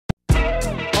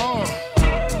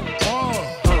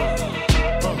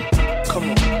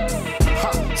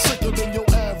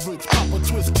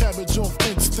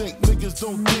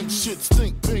don't think shit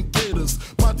stink, pink gators.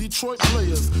 My Detroit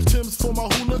players, Tim's for my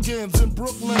hooligans in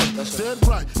Brooklyn. Dead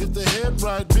right, if the head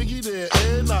right, Biggie there,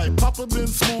 every night. Papa been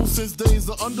smooth since days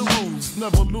of under rules.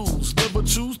 Never lose, never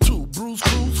choose to. Bruise,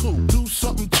 cruise, who? Do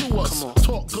something to us.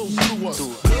 Talk, go through us.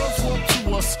 Girls want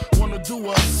to us, wanna do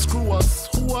us, screw us.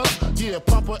 Who us? Yeah,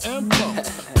 Papa and Plum.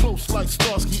 Close like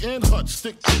Starsky and Hutch,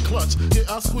 stick to clutch. Yeah,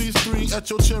 I squeeze 3 at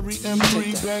your cherry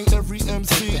M3. Bang every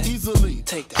MC easily.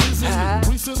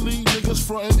 Recently, niggas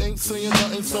frontin' ain't saying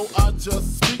nothing, so I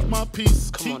just speak my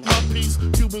peace. Keep my peace.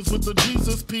 Cubans with the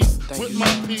Jesus peace. With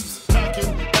my peace.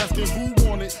 Packing, asking who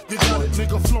want it. You got it,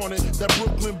 nigga, flaunt it. That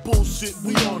Brooklyn bullshit,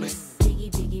 we on it.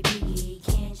 Biggie, biggie, biggie,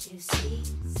 can't you see?